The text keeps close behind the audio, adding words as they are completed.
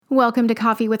Welcome to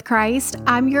Coffee with Christ.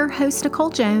 I'm your host, Nicole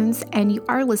Jones, and you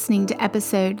are listening to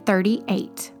episode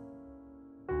 38.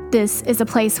 This is a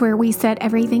place where we set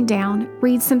everything down,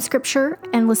 read some scripture,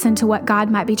 and listen to what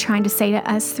God might be trying to say to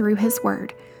us through His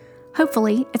Word.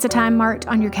 Hopefully, it's a time marked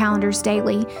on your calendars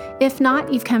daily. If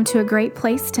not, you've come to a great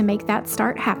place to make that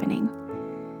start happening.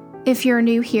 If you're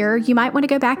new here, you might want to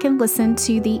go back and listen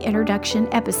to the introduction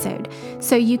episode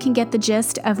so you can get the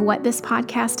gist of what this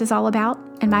podcast is all about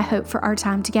and my hope for our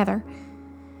time together.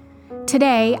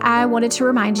 Today, I wanted to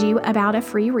remind you about a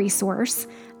free resource,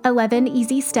 11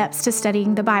 Easy Steps to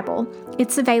Studying the Bible.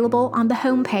 It's available on the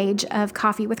homepage of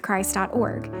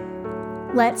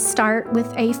coffeewithchrist.org. Let's start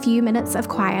with a few minutes of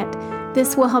quiet.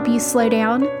 This will help you slow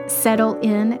down, settle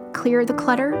in, clear the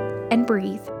clutter, and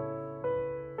breathe.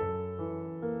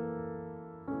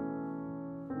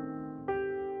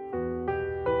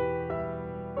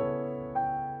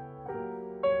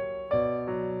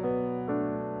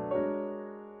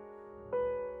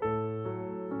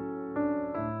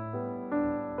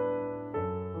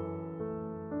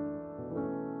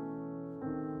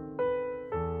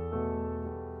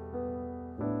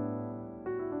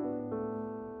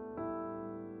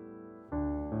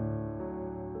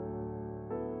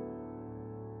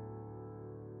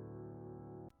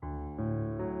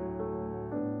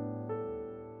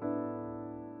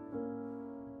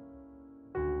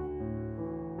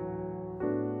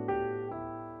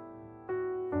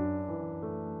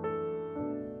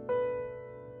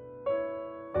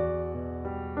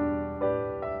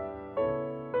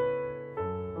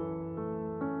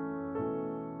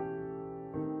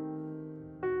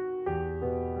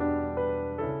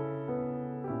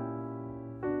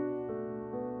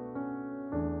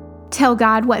 Tell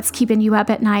God what's keeping you up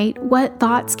at night, what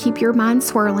thoughts keep your mind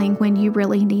swirling when you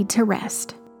really need to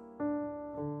rest.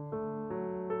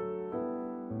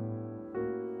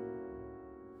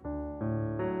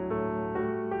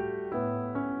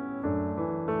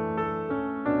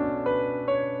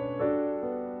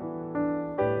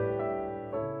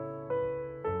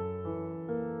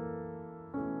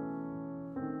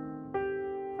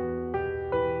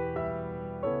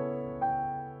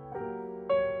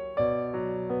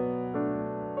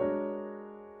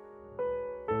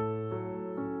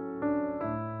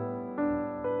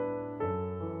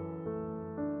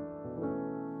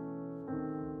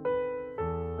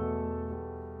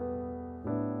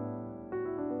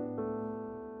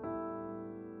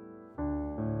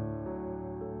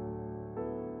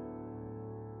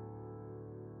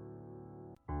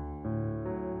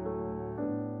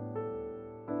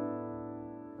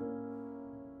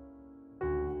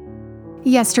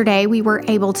 Yesterday, we were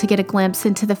able to get a glimpse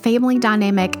into the family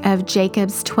dynamic of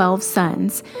Jacob's 12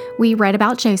 sons. We read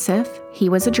about Joseph. He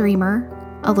was a dreamer,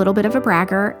 a little bit of a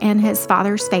bragger, and his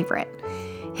father's favorite.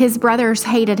 His brothers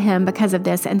hated him because of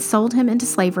this and sold him into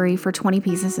slavery for 20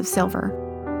 pieces of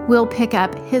silver. We'll pick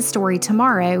up his story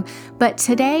tomorrow, but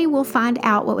today we'll find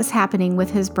out what was happening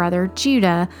with his brother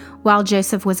Judah while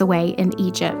Joseph was away in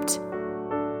Egypt.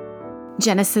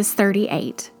 Genesis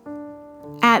 38.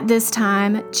 At this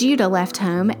time, Judah left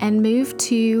home and moved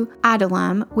to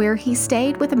Adullam, where he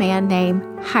stayed with a man named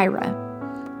Hira.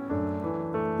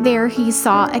 There he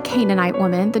saw a Canaanite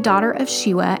woman, the daughter of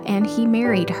Shua, and he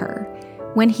married her.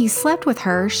 When he slept with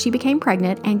her, she became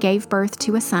pregnant and gave birth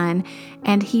to a son,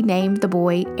 and he named the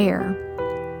boy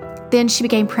Er. Then she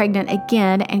became pregnant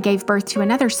again and gave birth to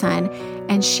another son,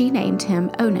 and she named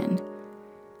him Onan.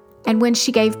 And when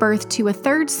she gave birth to a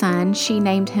third son, she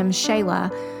named him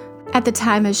Shelah. At the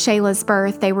time of Shelah's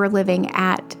birth, they were living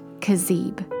at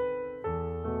Kezib.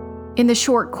 In the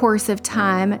short course of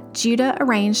time, Judah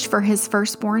arranged for his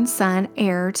firstborn son,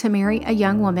 Er, to marry a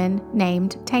young woman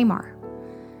named Tamar.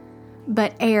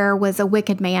 But Er was a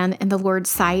wicked man in the Lord's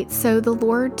sight, so the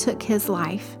Lord took his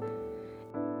life.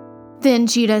 Then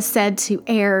Judah said to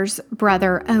Er's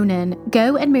brother Onan,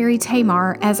 "Go and marry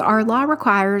Tamar, as our law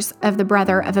requires of the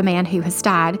brother of a man who has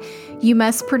died. You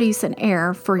must produce an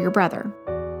heir for your brother."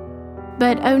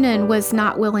 But Onan was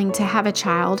not willing to have a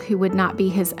child who would not be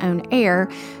his own heir,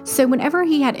 so whenever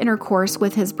he had intercourse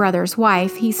with his brother's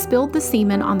wife, he spilled the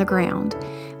semen on the ground.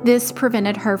 This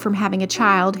prevented her from having a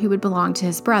child who would belong to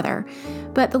his brother.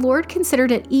 But the Lord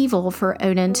considered it evil for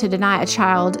Onan to deny a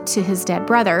child to his dead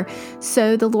brother,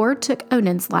 so the Lord took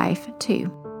Onan's life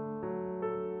too.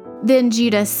 Then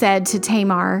Judah said to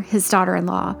Tamar, his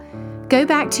daughter-in-law, "Go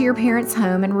back to your parents'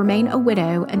 home and remain a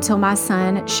widow until my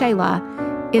son Shelah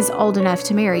is old enough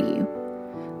to marry you."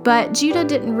 But Judah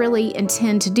didn't really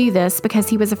intend to do this because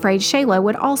he was afraid Shelah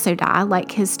would also die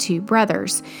like his two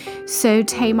brothers. So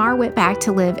Tamar went back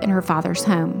to live in her father's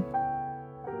home.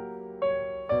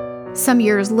 Some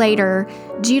years later,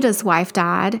 Judah's wife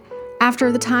died.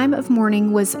 After the time of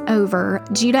mourning was over,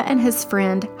 Judah and his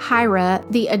friend Hira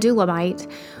the Adullamite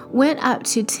went up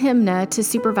to Timnah to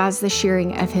supervise the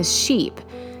shearing of his sheep.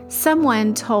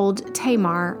 Someone told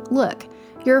Tamar, "Look,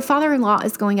 your father-in-law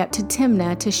is going up to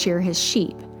Timnah to shear his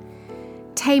sheep."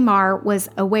 Tamar was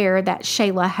aware that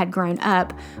Shelah had grown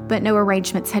up, but no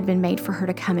arrangements had been made for her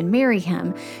to come and marry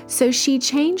him, so she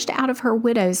changed out of her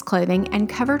widow's clothing and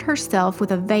covered herself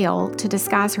with a veil to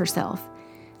disguise herself.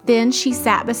 Then she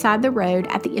sat beside the road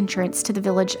at the entrance to the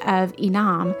village of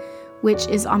Enam, which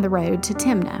is on the road to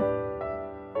Timnah.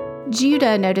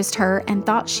 Judah noticed her and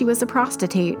thought she was a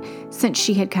prostitute, since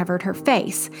she had covered her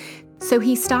face, so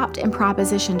he stopped and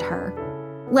propositioned her.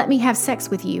 "Let me have sex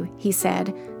with you," he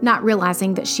said, not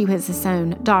realizing that she was his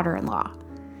own daughter-in-law.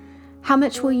 "How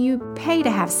much will you pay to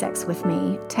have sex with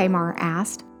me?" Tamar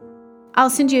asked. "I'll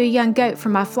send you a young goat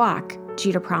from my flock,"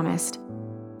 Judah promised.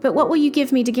 "But what will you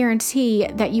give me to guarantee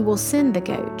that you will send the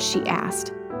goat?" she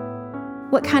asked.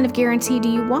 "What kind of guarantee do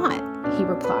you want?" he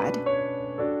replied.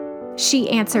 She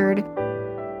answered,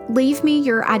 "Leave me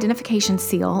your identification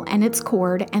seal and its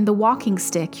cord and the walking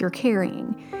stick you're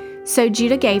carrying." So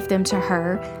Judah gave them to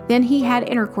her. Then he had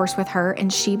intercourse with her,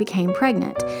 and she became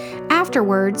pregnant.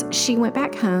 Afterwards, she went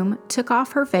back home, took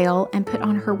off her veil, and put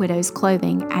on her widow's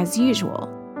clothing as usual.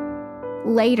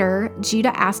 Later,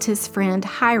 Judah asked his friend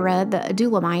Hira the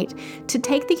Adullamite to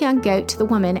take the young goat to the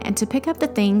woman and to pick up the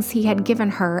things he had given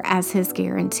her as his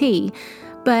guarantee.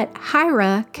 But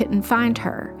Hira couldn't find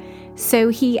her. So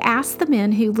he asked the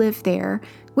men who lived there,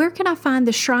 "Where can I find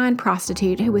the shrine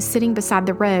prostitute who was sitting beside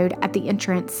the road at the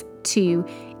entrance to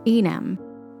Enam?"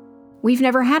 "We've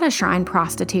never had a shrine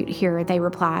prostitute here," they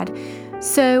replied.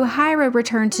 So Hira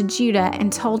returned to Judah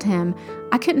and told him,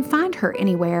 "I couldn't find her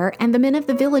anywhere, and the men of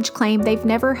the village claim they've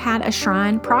never had a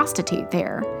shrine prostitute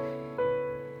there."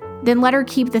 "Then let her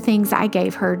keep the things I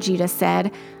gave her," Judah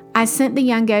said. "I sent the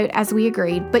young goat as we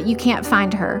agreed, but you can't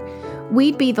find her.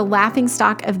 We'd be the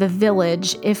laughingstock of the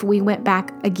village if we went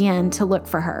back again to look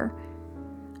for her."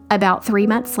 About 3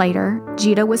 months later,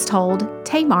 Judah was told,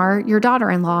 "Tamar, your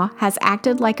daughter-in-law, has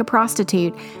acted like a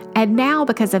prostitute, and now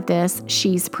because of this,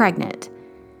 she's pregnant."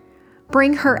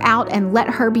 "Bring her out and let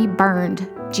her be burned,"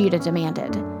 Judah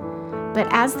demanded. But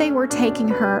as they were taking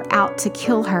her out to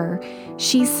kill her,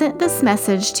 she sent this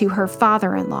message to her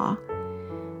father-in-law: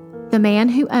 "The man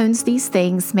who owns these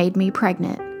things made me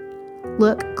pregnant.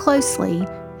 Look closely,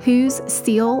 whose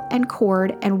seal and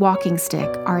cord and walking stick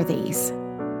are these?"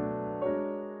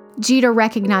 Judah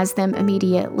recognized them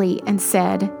immediately and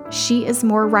said, "She is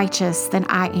more righteous than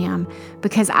I am,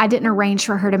 because I didn't arrange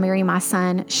for her to marry my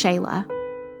son, Shelah."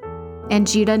 And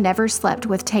Judah never slept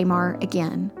with Tamar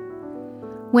again.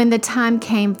 When the time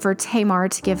came for Tamar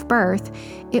to give birth,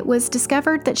 it was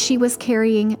discovered that she was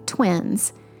carrying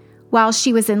twins. While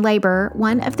she was in labor,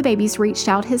 one of the babies reached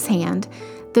out his hand.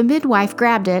 The midwife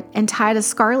grabbed it and tied a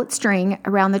scarlet string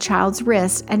around the child's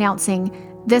wrist, announcing,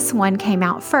 "This one came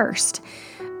out first."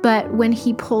 But when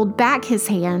he pulled back his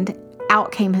hand,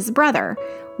 out came his brother.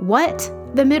 "What?"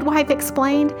 the midwife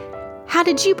explained. "How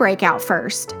did you break out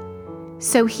first?"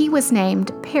 So he was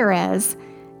named Perez.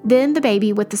 Then the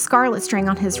baby with the scarlet string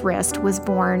on his wrist was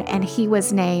born, and he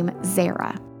was named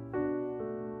Zerah.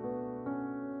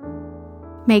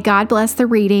 May God bless the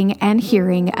reading and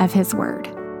hearing of His Word.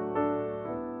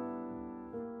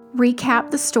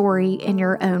 Recap the story in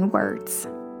your own words.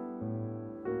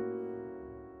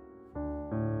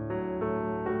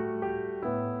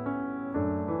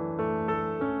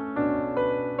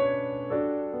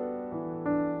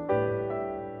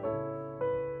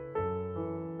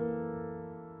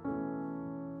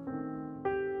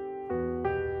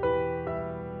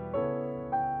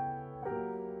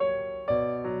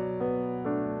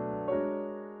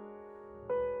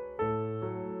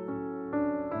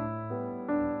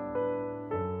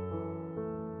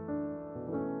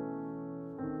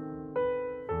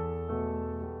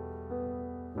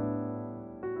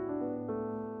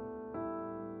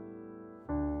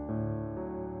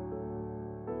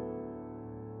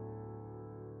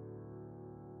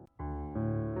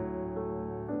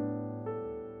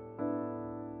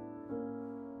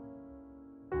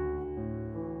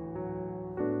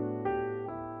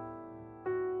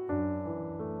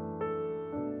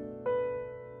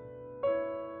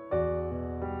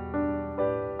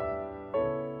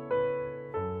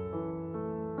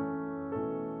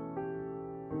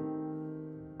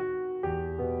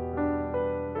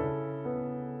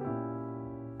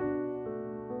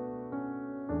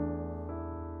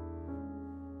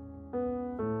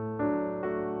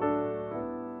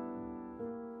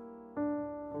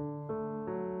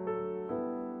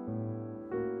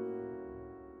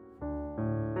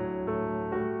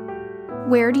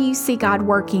 Where do you see God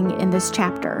working in this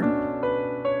chapter?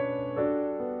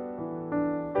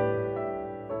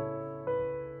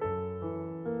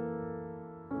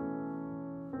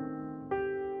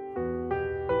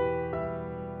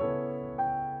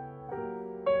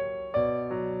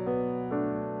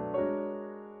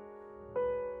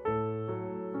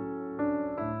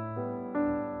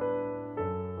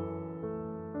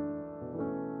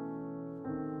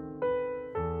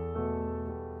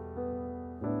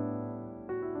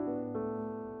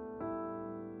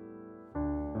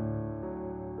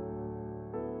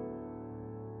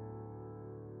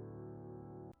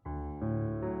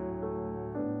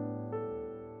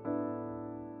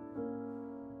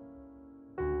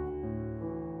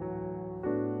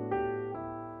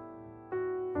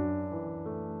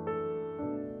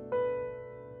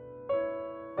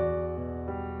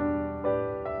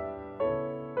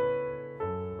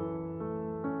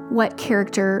 What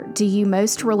character do you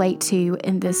most relate to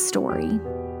in this story?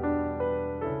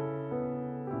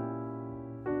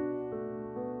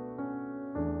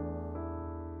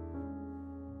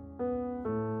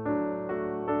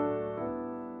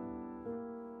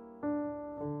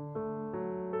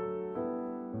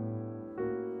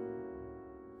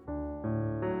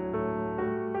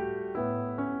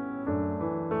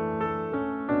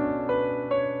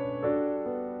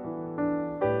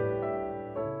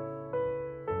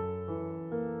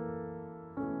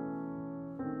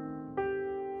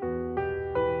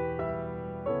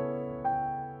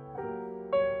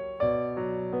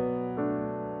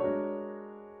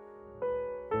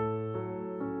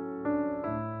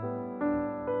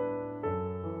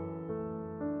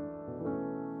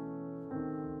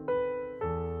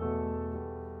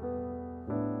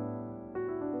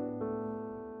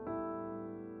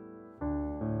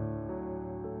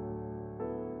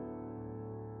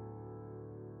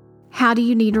 How do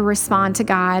you need to respond to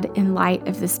God in light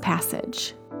of this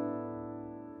passage?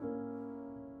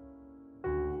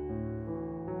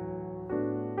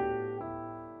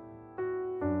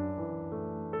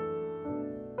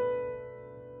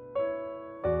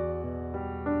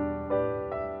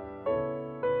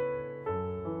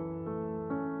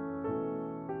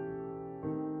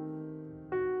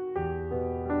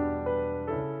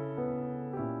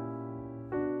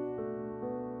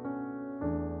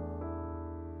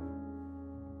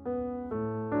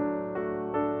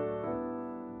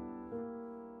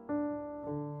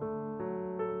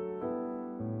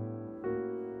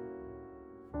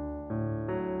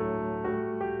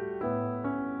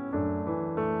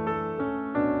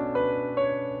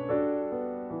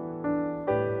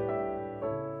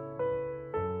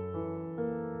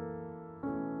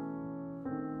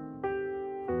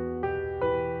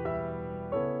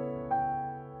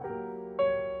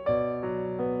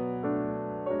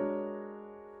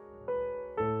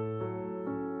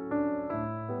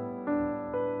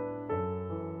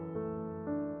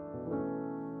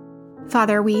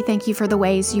 Father, we thank you for the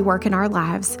ways you work in our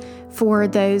lives, for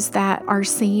those that are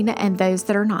seen and those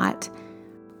that are not.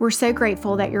 We're so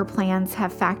grateful that your plans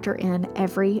have factored in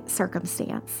every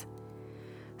circumstance.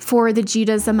 For the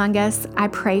Judahs among us, I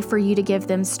pray for you to give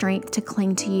them strength to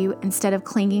cling to you instead of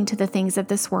clinging to the things of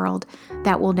this world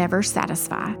that will never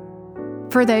satisfy.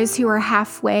 For those who are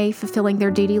halfway fulfilling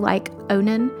their duty like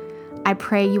Onan, I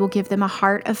pray you will give them a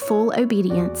heart of full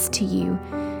obedience to you.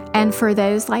 And for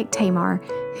those like Tamar,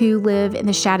 who live in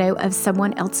the shadow of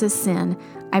someone else's sin,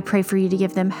 I pray for you to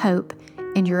give them hope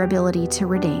in your ability to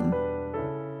redeem.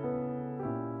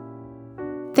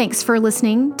 Thanks for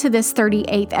listening to this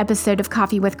 38th episode of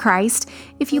Coffee with Christ.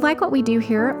 If you like what we do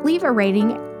here, leave a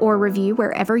rating or review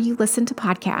wherever you listen to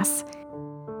podcasts.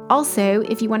 Also,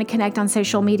 if you want to connect on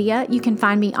social media, you can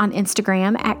find me on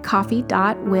Instagram at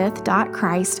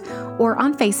coffee.with.christ or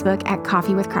on Facebook at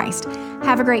Coffee with Christ.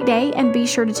 Have a great day and be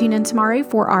sure to tune in tomorrow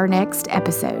for our next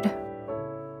episode.